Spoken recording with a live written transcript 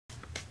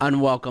And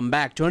welcome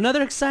back to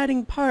another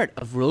exciting part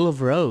of Rule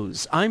of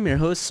Rose. I'm your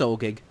host,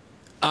 Solgig.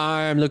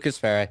 I'm Lucas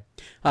Ferry.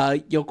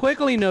 You'll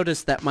quickly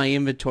notice that my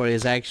inventory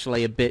is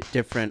actually a bit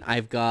different.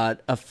 I've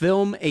got a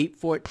film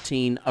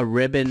 814, a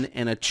ribbon,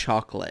 and a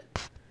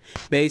chocolate.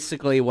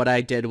 Basically, what I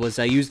did was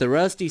I used the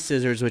rusty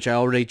scissors, which I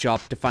already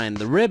dropped, to find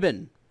the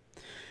ribbon.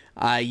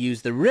 I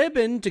used the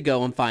ribbon to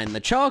go and find the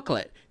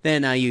chocolate.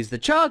 Then I used the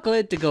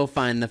chocolate to go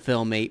find the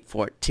film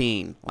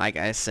 814, like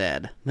I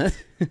said.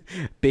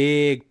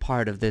 Big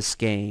part of this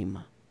game.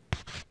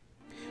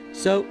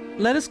 So,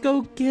 let us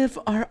go give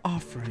our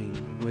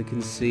offering. We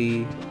can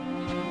see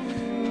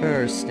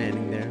her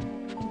standing there.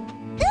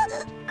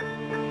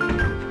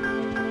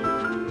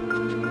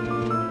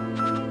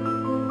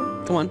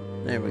 Come on,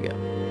 there we go.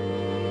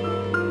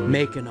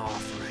 Make an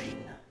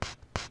offering.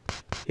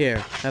 Here,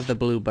 have the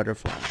blue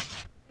butterfly.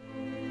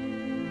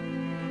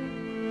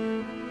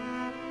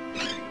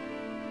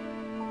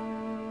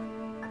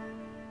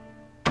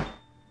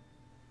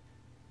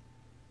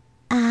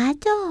 I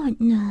don't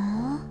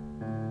know.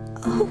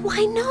 Oh,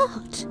 why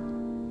not?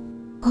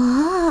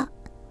 What?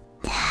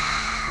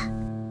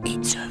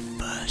 It's her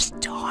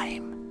first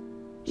time.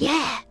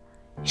 Yeah,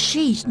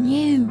 she's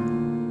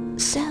new.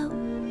 So,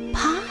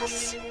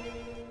 pass?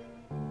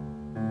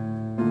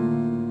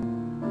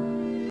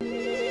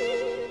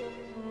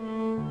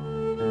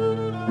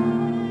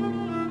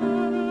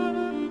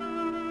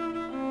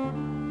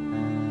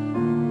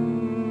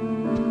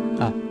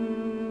 Ah.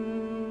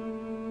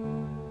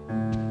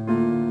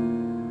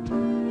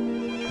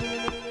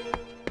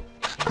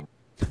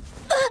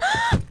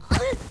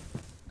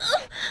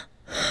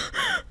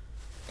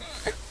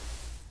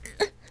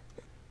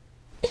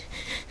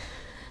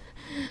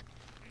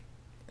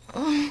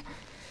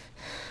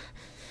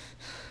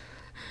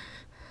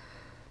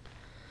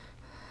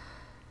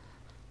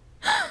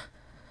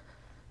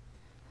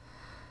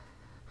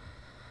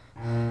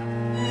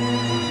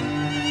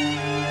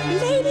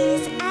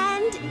 Ladies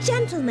and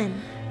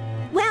gentlemen,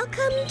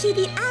 welcome to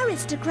the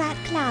Aristocrat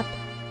Club.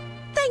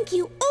 Thank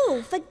you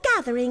all for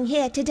gathering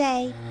here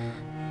today.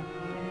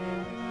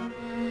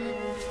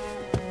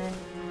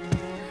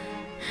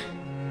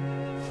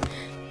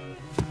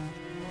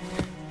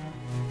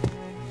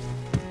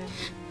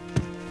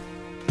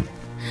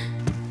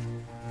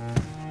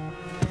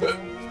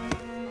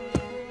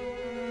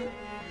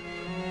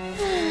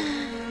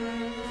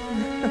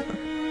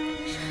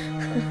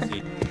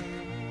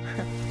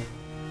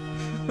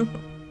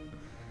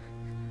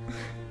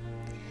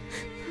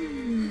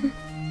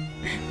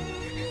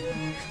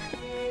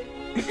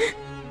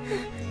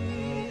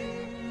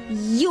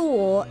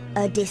 You're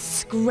a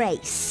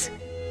disgrace.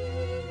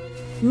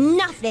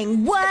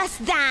 Nothing worse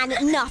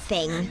than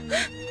nothing.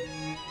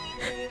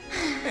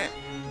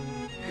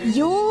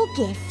 Your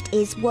gift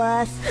is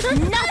worth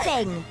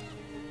nothing.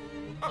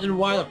 Then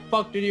why the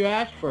fuck did you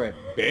ask for it,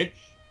 bitch?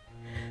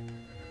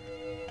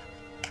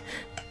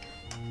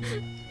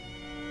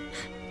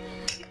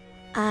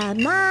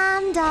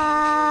 Amanda.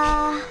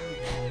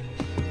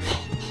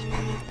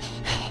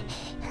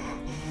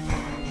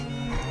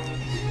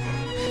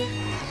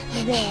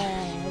 There.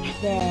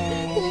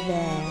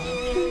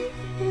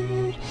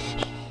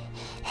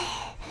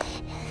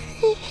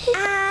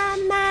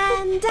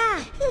 Amanda.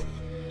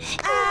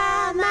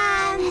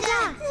 Amanda.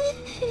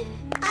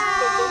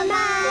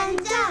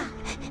 Amanda.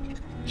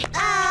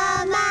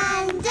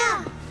 Amanda.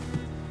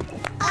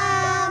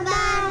 Amanda. Amanda.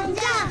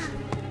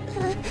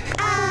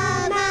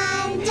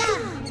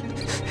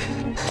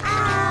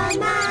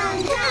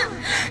 Amanda.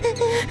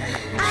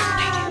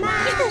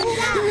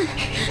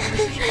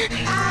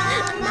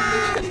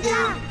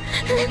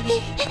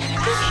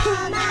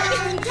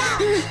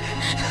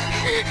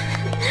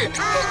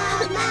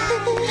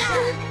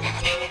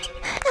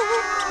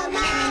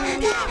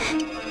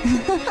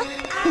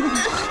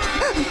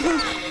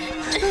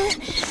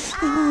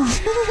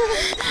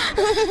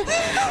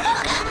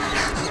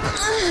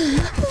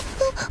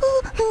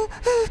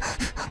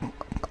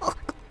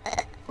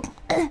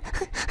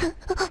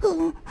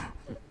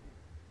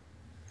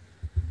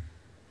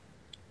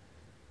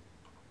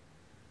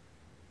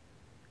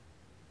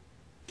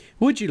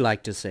 Would you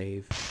like to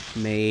save?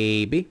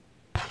 Maybe.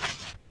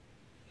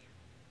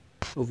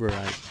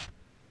 Override.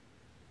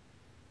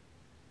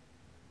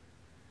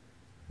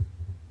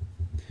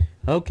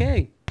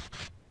 Okay.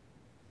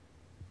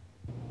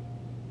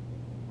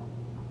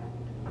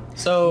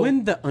 So,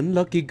 When the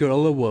unlucky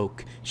girl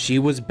awoke, she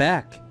was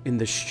back in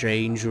the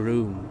strange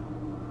room.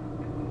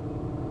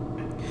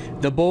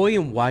 The boy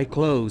in white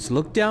clothes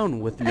looked down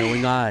with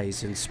knowing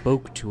eyes and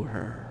spoke to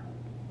her.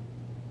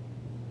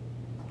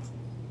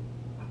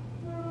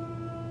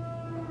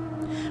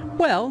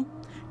 Well,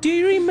 do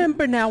you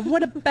remember now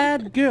what a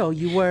bad girl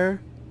you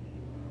were?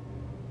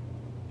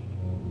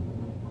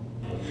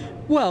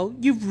 Well,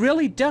 you've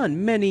really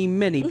done many,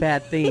 many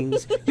bad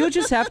things. You'll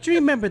just have to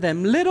remember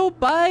them little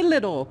by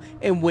little.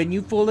 And when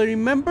you fully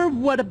remember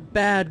what a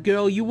bad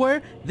girl you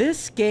were,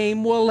 this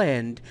game will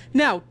end.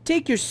 Now,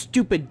 take your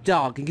stupid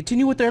dog and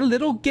continue with our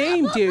little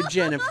game, dear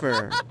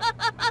Jennifer.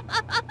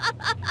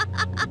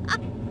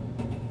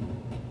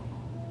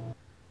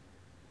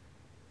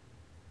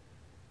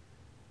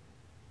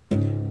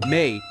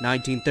 May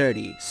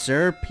 1930,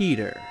 Sir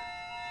Peter.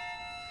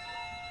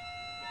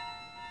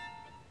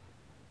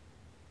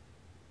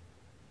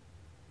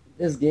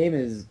 This game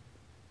is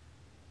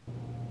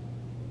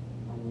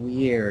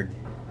weird.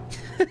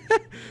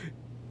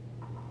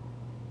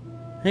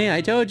 Hey,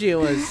 I told you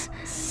it was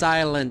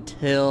Silent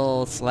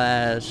Hill /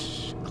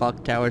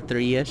 Clock Tower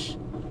 3-ish.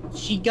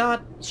 She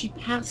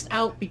passed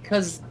out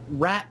because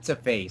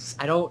Rat-to-Face.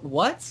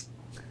 What?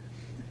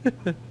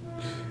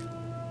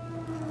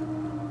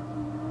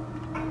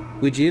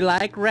 Would you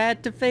like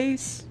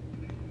Rat-to-Face?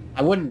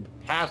 I wouldn't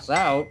pass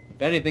out.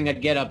 If anything,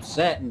 I'd get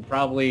upset and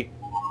probably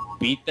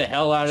beat the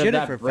hell out of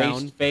Jennifer that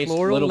found brace-faced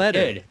floral little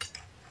letter. kid.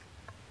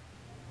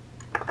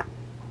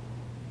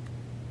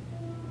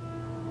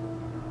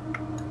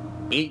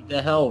 Beat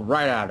the hell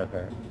right out of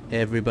her.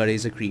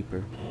 Everybody's a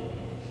creeper.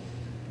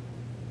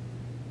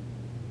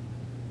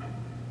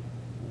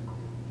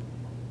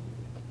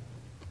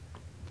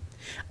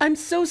 I'm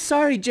so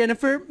sorry,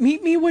 Jennifer.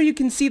 Meet me where you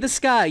can see the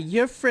sky.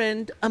 Your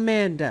friend,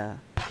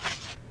 Amanda.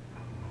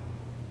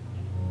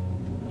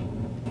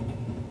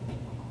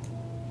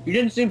 You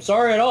didn't seem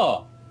sorry at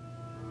all.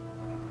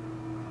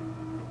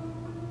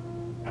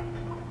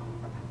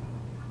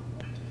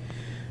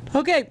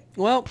 Okay,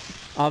 well,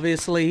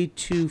 obviously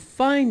to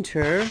find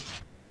her,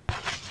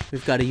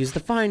 we've got to use the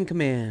find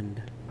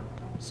command.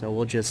 So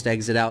we'll just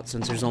exit out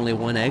since there's only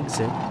one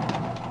exit.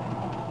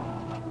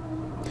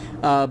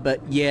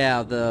 But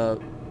yeah, the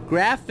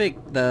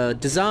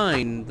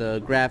design,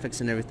 the graphics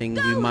and everything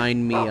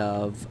remind me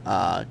of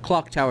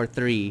Clock Tower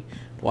 3,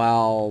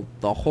 while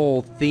the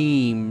whole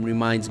theme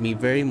reminds me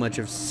very much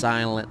of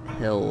Silent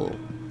Hill,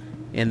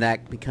 and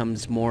that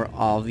becomes more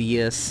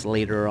obvious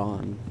later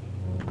on.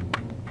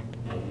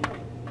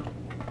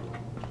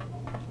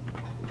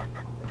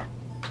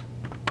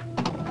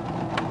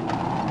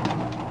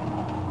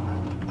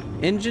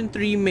 Engine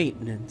 3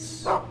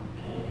 maintenance.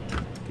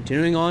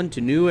 Continuing on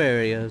to new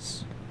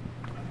areas.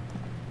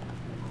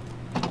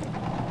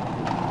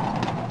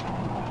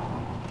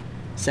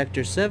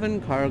 Sector 7,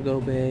 cargo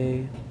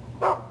bay.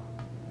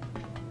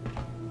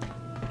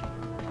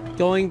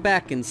 Going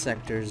back in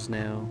sectors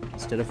now,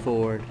 instead of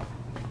forward.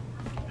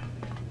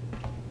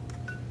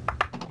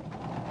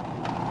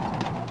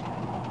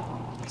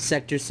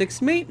 Sector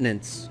 6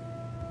 maintenance.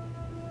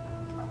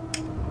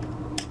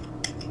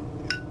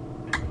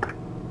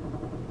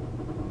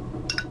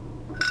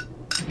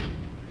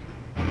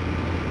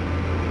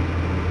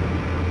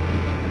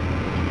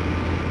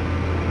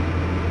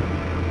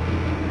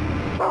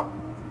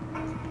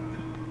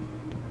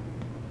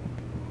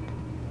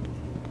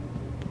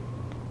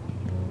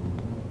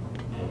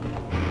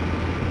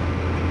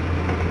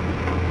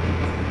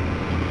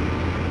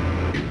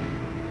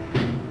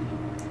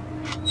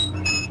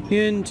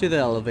 Into the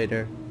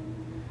elevator.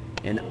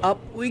 And up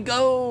we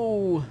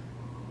go!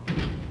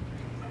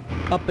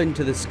 Up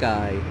into the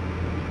sky.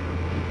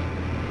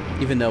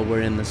 Even though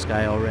we're in the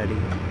sky already.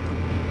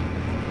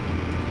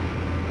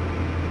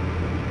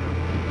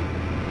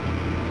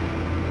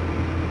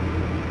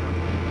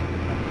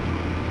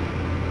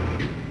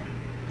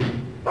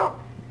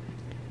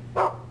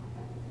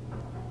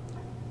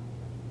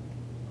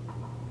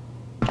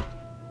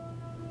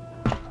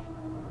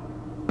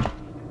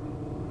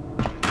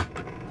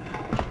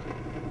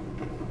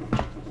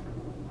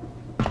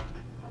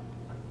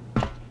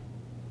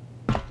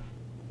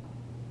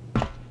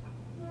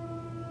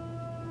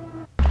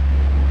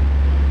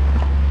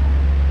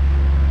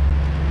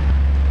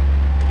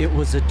 It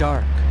was a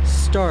dark,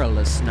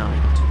 starless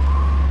night.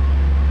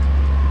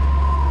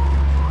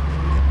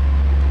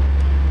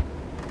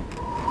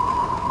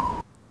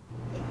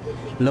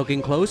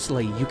 Looking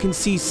closely, you can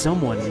see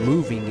someone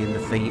moving in the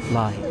faint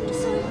light. I'm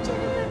sorry,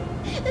 Jennifer.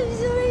 I'm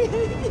sorry. I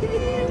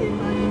didn't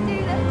want to do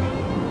that.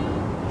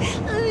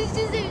 I was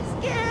just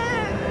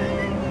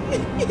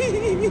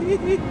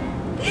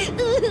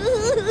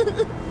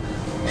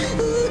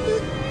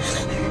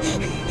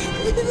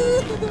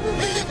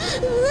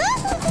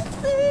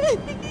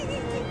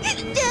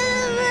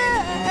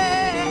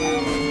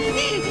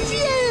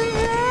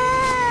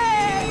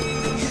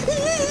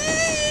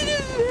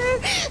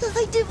so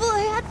I did what I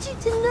had to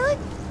tonight.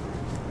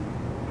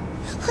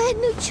 I had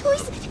no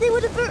choice. They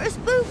would have hurt us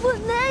both,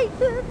 wouldn't they?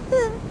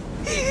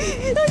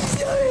 I'm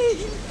sorry.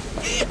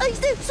 I'm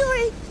so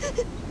sorry.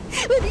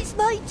 But it's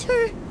my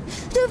turn.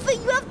 Don't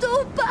think you have to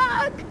hold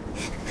back.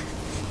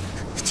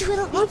 Do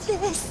it like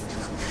this.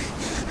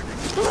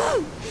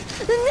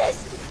 And this.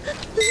 And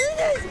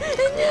this.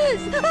 And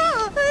this.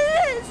 Oh, and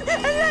this.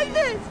 And like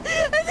this.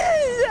 And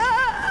this.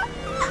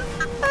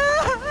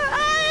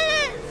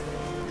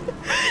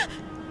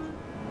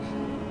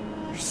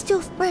 We're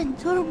still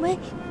friends, aren't we?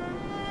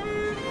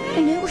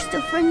 I know we're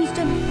still friends,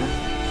 Jennifer.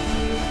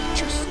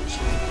 Just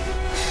you.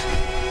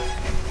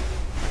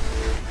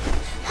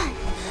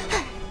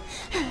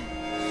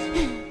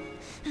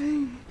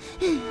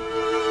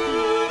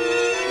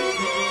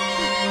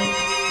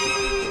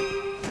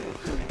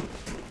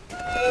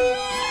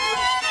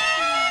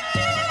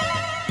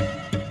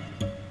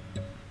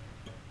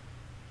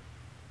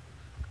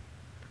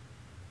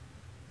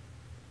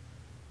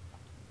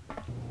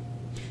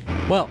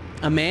 Well,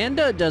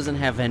 Amanda doesn't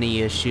have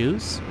any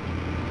issues.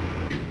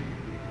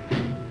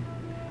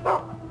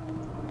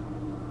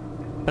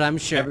 But I'm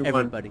sure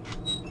everybody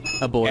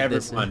aboard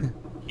this. Everyone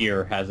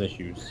here has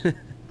issues.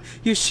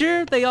 You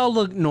sure? They all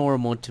look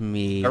normal to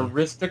me.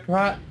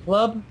 Aristocrat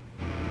Club?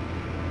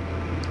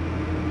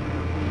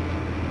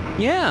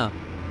 Yeah.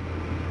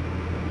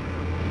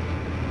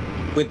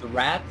 With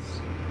rats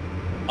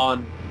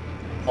on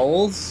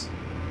poles?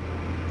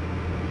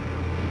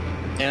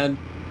 And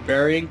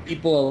burying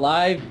people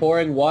alive,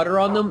 pouring water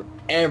on them?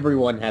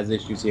 Everyone has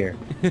issues here.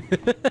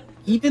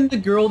 Even the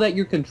girl that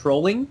you're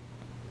controlling,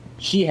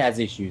 she has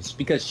issues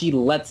because she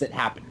lets it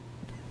happen.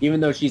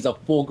 Even though she's a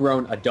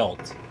full-grown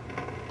adult.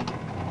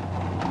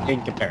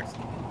 In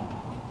comparison.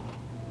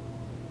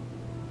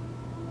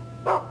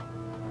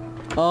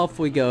 Off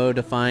we go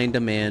to find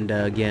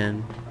Amanda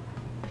again.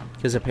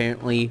 Because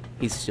apparently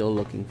he's still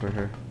looking for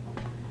her.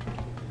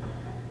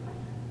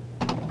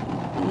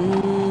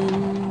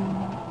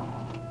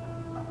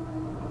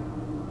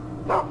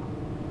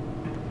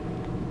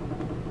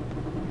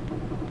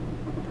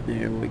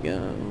 There we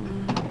go.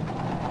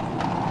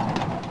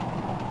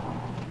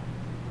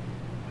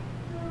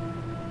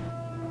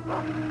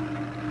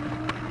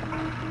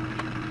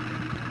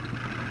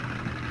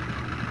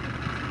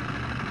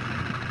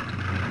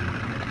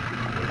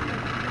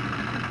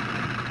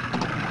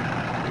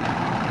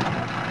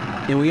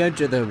 And we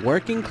enter the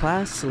working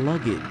class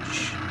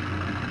luggage.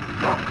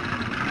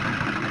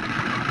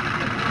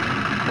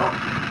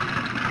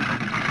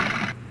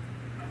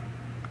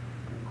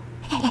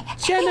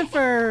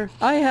 Jennifer,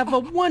 I have a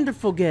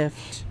wonderful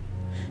gift.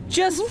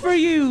 Just for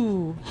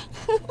you.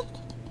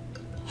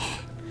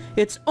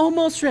 It's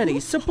almost ready,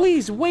 so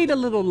please wait a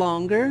little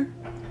longer.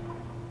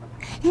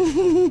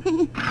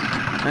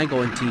 I'm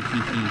going tee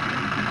hee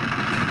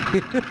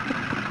hee.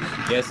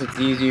 Guess it's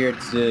easier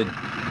to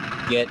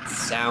get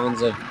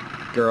sounds of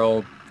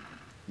girl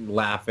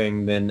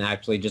laughing than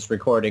actually just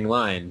recording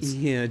lines.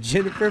 Yeah,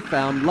 Jennifer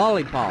found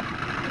Lollipop.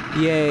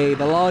 Yay,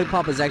 the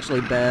Lollipop is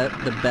actually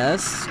the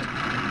best.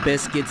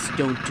 Biscuits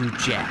don't do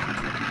jack.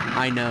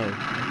 I know.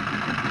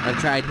 I've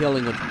tried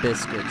healing with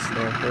biscuits.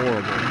 They're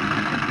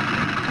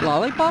horrible.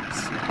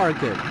 Lollipops are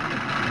good.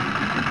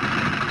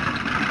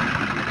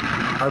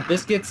 Are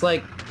biscuits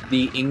like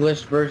the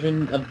English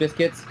version of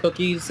biscuits,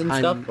 cookies and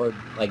stuff? Or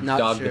like not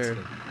dog sure.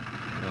 biscuits?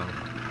 No.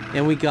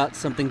 And we got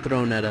something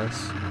thrown at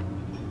us.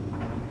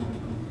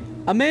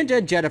 Amanda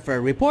and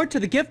Jennifer, report to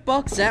the gift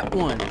box at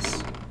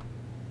once.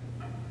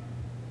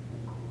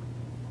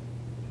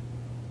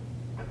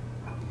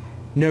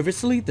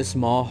 Nervously, the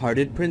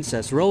small-hearted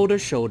princess rolled her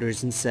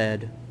shoulders and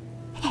said,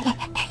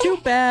 "Too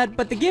bad,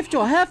 but the gift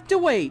will have to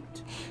wait.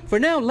 For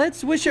now,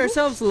 let's wish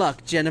ourselves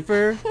luck,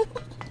 Jennifer."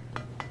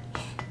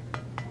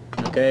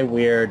 Okay,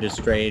 weird,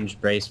 estranged,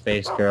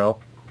 brace-faced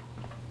girl.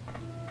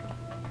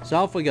 So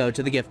off we go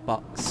to the gift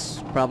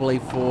box. Probably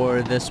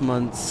for this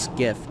month's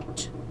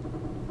gift.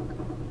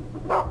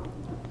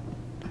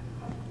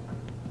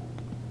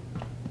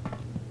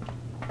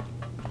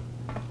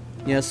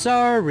 Yeah,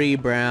 sorry,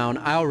 Brown.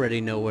 I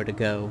already know where to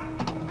go.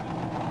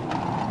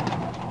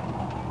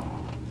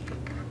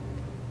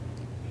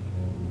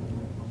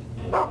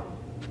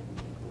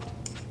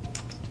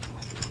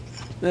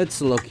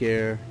 Let's look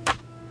here.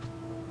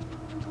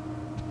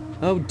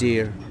 Oh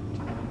dear.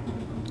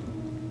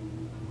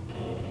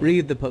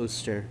 Read the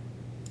poster.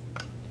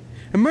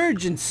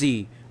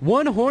 Emergency!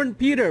 One-Horned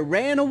Peter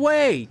ran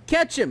away!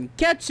 Catch him!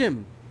 Catch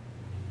him!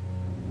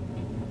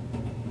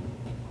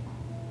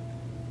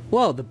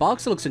 Well, the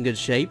box looks in good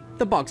shape.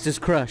 The box is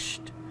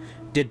crushed.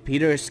 Did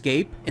Peter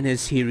escape, and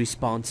is he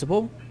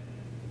responsible?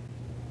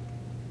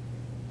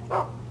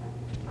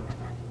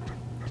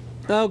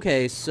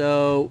 Okay,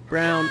 so,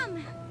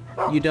 Brown,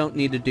 you don't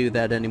need to do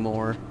that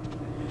anymore.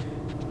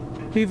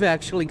 We've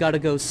actually got to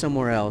go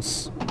somewhere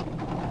else.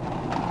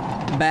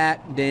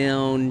 Back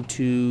down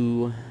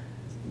to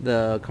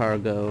the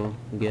cargo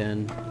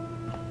again.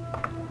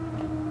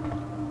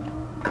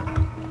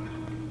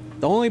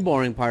 The only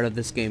boring part of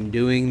this game,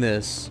 doing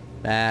this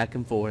back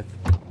and forth.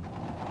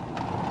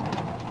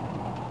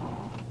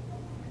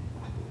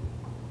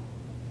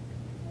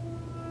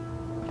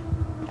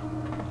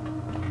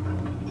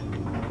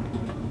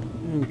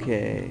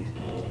 Okay.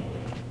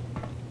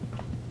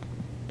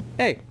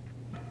 Hey!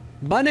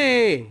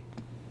 Bunny!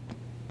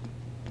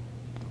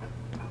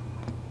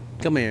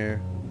 Come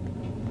here.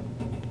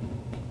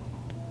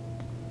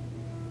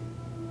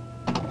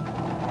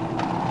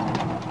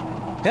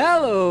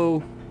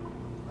 Hello!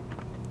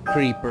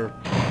 Creeper,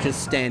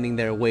 just standing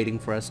there waiting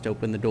for us to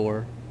open the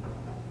door.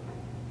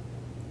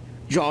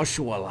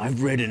 Joshua,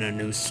 I've written a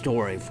new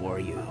story for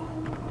you.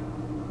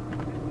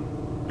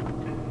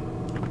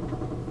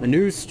 A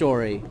new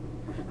story.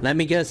 Let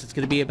me guess, it's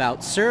gonna be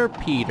about Sir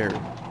Peter.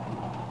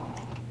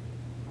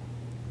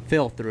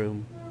 Filth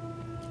room.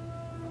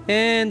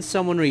 And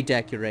someone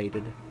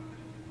redecorated.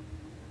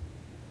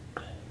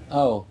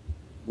 Oh,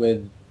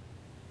 with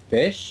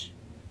fish?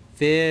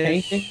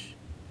 Fish. Painting?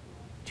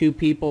 Two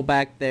people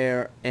back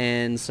there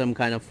and some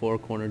kind of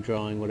four-corner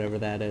drawing, whatever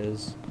that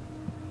is.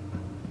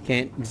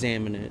 Can't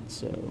examine it,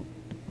 so...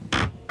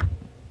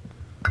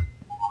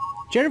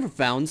 Jennifer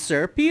found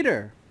Sir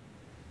Peter.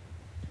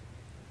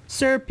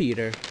 Sir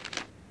Peter.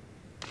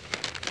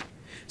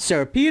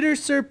 Sir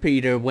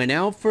Peter went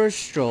out for a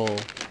stroll.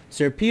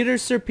 Sir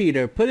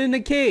Peter, put in a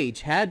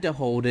cage, had to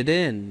hold it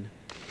in.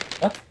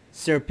 What?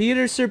 Sir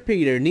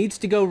Peter, needs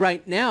to go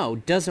right now,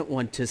 doesn't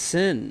want to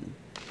sin.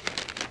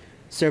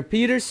 Sir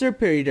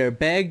Peter,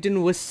 begged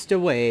and whisked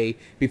away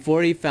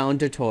before he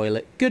found a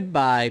toilet.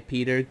 Goodbye,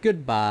 Peter,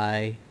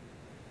 goodbye.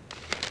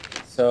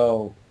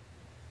 So,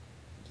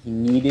 he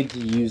needed to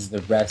use the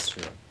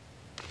restroom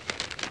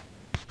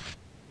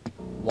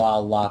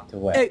while locked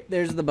away. Hey,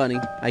 there's the bunny.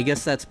 I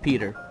guess that's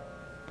Peter.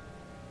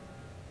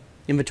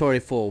 Inventory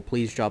full,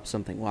 please drop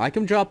something. Well, I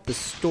can drop the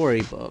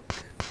storybook.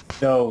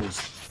 Those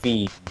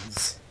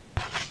fiends.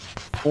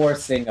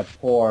 Forcing a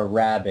poor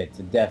rabbit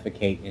to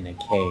defecate in a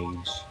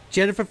cage.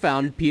 Jennifer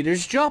found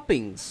Peter's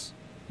droppings.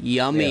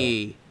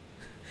 Yummy. Yeah.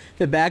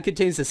 The bag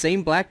contains the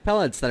same black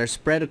pellets that are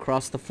spread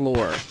across the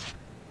floor.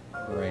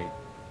 Great.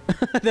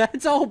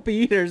 That's all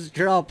Peter's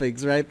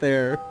droppings right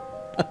there.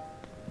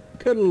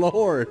 Good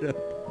lord.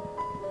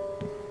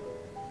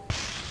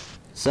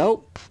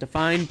 So, to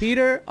find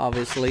Peter,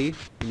 obviously,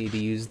 you need to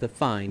use the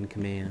find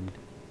command.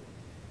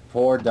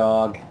 Poor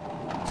dog.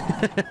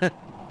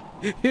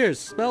 Here,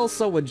 smell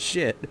someone's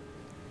shit.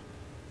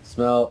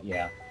 Smell,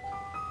 yeah.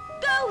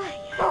 Go!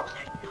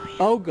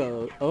 Oh,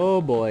 go.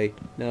 Oh, boy.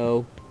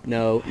 No.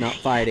 No, not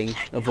fighting.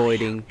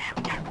 Avoiding.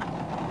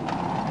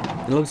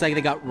 It looks like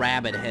they got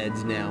rabbit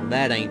heads now.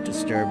 That ain't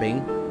disturbing.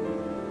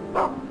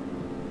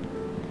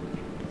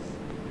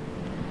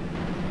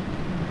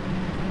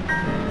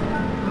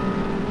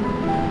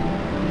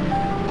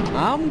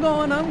 I'm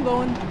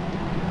going.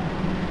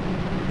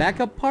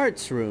 Backup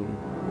parts room.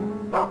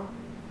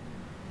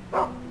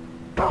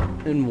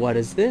 And what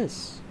is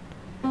this?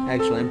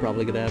 Actually, I'm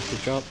probably gonna have to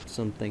drop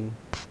something.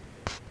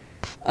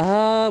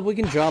 We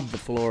can drop the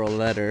floral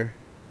letter.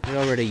 We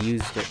already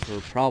used it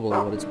for probably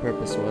what its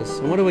purpose was.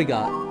 And what do we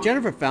got?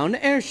 Jennifer found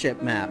an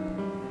airship map.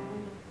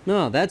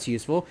 Oh, that's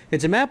useful.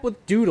 It's a map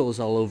with doodles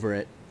all over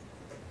it.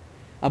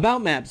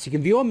 About maps, you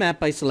can view a map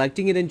by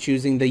selecting it and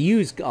choosing the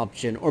Use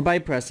option, or by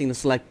pressing the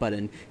Select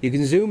button. You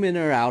can zoom in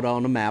or out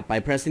on a map by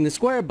pressing the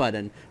Square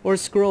button, or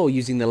scroll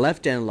using the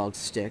left analog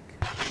stick.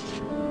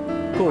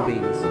 Cool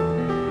beans.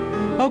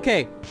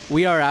 Okay,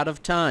 we are out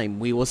of time.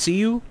 We will see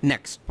you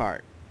next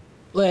part.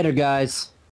 Later, guys.